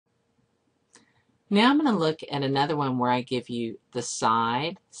Now I'm going to look at another one where I give you the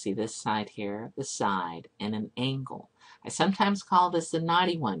side, see this side here, the side, and an angle. I sometimes call this the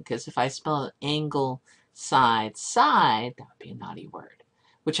naughty one because if I spell angle, side, side, that would be a naughty word,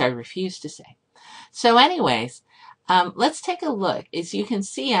 which I refuse to say. So anyways, let's take a look. As you can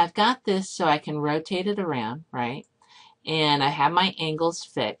see, I've got this so I can rotate it around, right? And I have my angles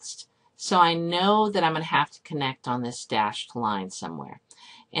fixed. So I know that I'm going to have to connect on this dashed line somewhere.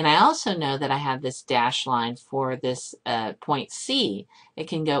 And I also know that I have this dashed line for this point C. It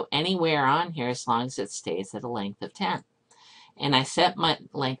can go anywhere on here as long as it stays at a length of 10. And I set my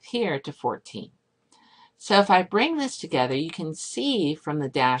length here to 14. So if I bring this together, you can see from the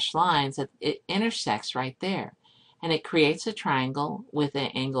dashed lines that it intersects right there. And it creates a triangle with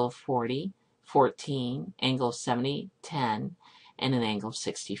an angle of 40, 14, angle of 70, 10, and an angle of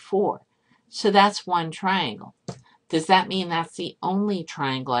 64. So that's one triangle. Does that mean that's the only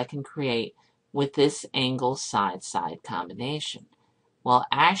triangle I can create with this angle side-side combination? Well,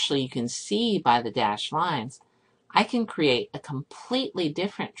 actually, you can see by the dashed lines, I can create a completely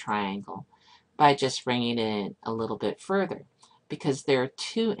different triangle by just bringing it in a little bit further because there are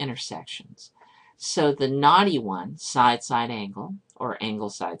two intersections. So the naughty one, side-side angle, or angle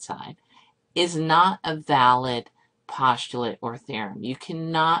side-side, is not a valid postulate or theorem. You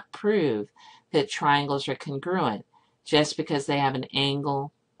cannot prove that triangles are congruent just because they have an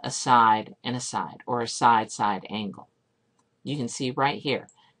angle, a side, and a side, or a side-side angle. You can see right here,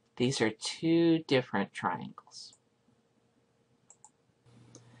 these are two different triangles.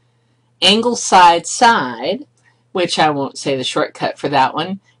 Angle side-side, which I won't say the shortcut for that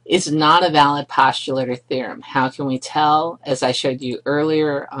one, is not a valid postulate or theorem. How can we tell? As I showed you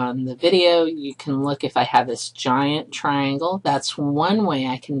earlier on the video, you can look if I have this giant triangle. That's one way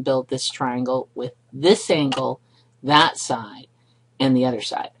I can build this triangle with this angle, that side, and the other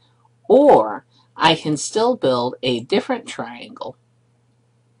side. Or I can still build a different triangle,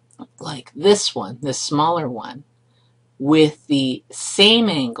 like this one, this smaller one, with the same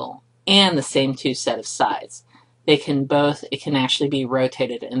angle and the same two set of sides. It can actually be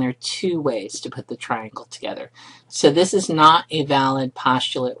rotated, and there are two ways to put the triangle together. So this is not a valid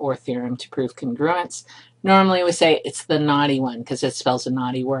postulate or theorem to prove congruence. Normally we say it's the naughty one because it spells a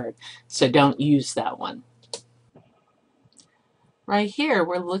naughty word, so don't use that one. Right here,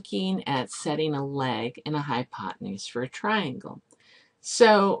 we're looking at setting a leg and a hypotenuse for a triangle.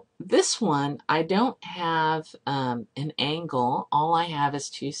 So this one, I don't have an angle. All I have is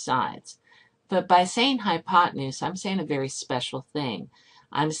two sides. But by saying hypotenuse, I'm saying a very special thing.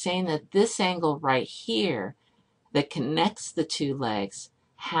 I'm saying that this angle right here that connects the two legs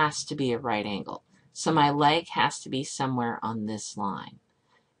has to be a right angle. So my leg has to be somewhere on this line.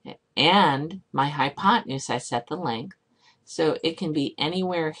 And my hypotenuse, I set the length. So it can be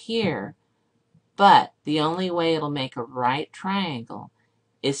anywhere here, but the only way it'll make a right triangle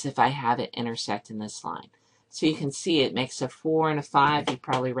is if I have it intersect in this line. So you can see it makes a 4 and a 5. You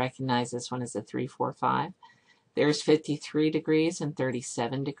probably recognize this one as a 3, 4, 5. There's 53 degrees and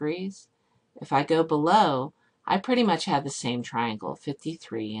 37 degrees. If I go below, I pretty much have the same triangle,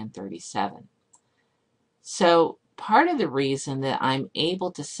 53 and 37. So part of the reason that I'm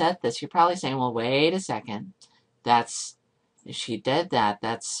able to set this, you're probably saying, well, wait a second. If she did that,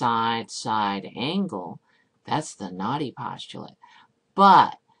 that's side-side angle. That's the naughty postulate.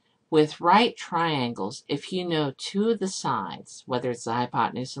 But with right triangles, if you know two of the sides, whether it's the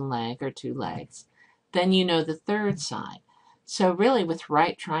hypotenuse and leg or two legs, then you know the third side. So really with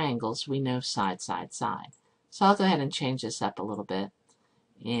right triangles, we know side, side, side. So I'll go ahead and change this up a little bit.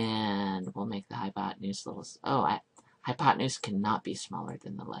 And we'll make the hypotenuse a little, hypotenuse cannot be smaller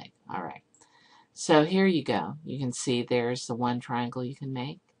than the leg. All right. So here you go. You can see there's the one triangle you can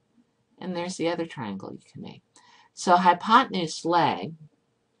make, and there's the other triangle you can make. So hypotenuse leg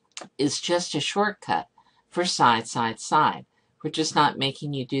is just a shortcut for side, side, side. We're just not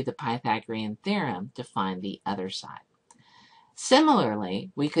making you do the Pythagorean theorem to find the other side.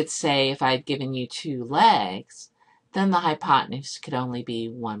 Similarly, we could say if I'd given you two legs, then the hypotenuse could only be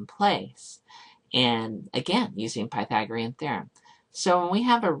one place. And again, using Pythagorean theorem. So when we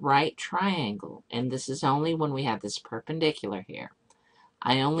have a right triangle, and this is only when we have this perpendicular here,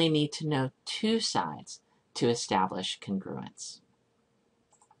 I only need to know two sides to establish congruence.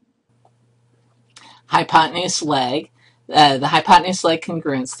 Hypotenuse leg. The hypotenuse leg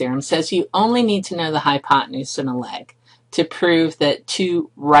congruence theorem says you only need to know the hypotenuse in a leg to prove that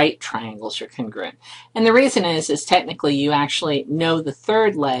two right triangles are congruent. And the reason is technically you actually know the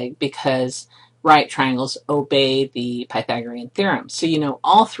third leg because right triangles obey the Pythagorean theorem. So you know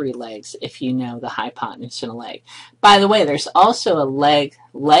all three legs if you know the hypotenuse in a leg. By the way, there's also a leg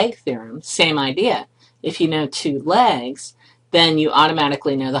theorem, same idea. If you know two legs, then you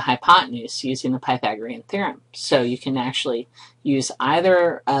automatically know the hypotenuse using the Pythagorean theorem. So you can actually use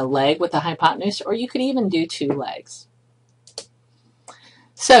either a leg with a hypotenuse, or you could even do two legs.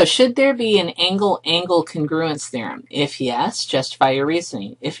 So, should there be an angle-angle congruence theorem? If yes, justify your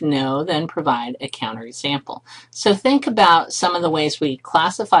reasoning. If no, then provide a counterexample. So think about some of the ways we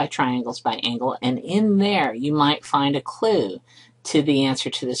classify triangles by angle, and in there you might find a clue to the answer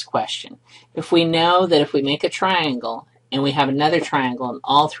to this question. If we know that if we make a triangle and we have another triangle and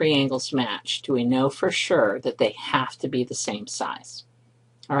all three angles match, do we know for sure that they have to be the same size?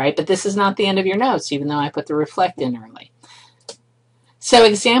 All right, but this is not the end of your notes, even though I put the reflect in early. So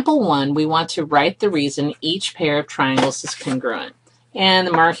example 1, we want to write the reason each pair of triangles is congruent. And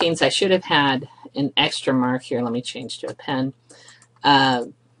the markings, I should have had an extra mark here. Let me change to a pen. Let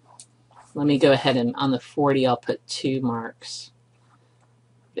me go ahead and on the 40, I'll put 2 marks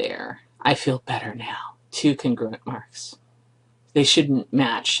there. I feel better now. 2 congruent marks. They shouldn't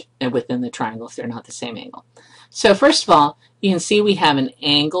match within the triangle if they're not the same angle. So first of all, you can see we have an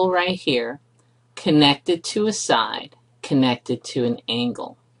angle right here connected to a side, connected to an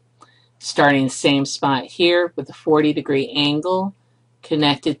angle. Starting the same spot here with a 40-degree angle,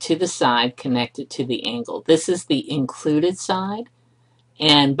 connected to the side, connected to the angle. This is the included side,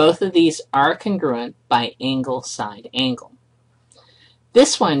 and both of these are congruent by angle, side, angle.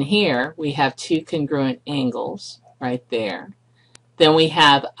 This one here, we have 2 congruent angles right there. Then we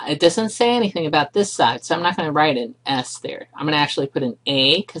have, it doesn't say anything about this side, so I'm not going to write an S there. I'm going to actually put an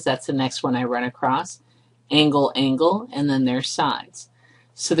A, because that's the next one I run across. Angle, angle, and then their sides.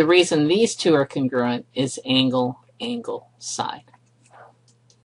 So the reason these two are congruent is angle, angle, side.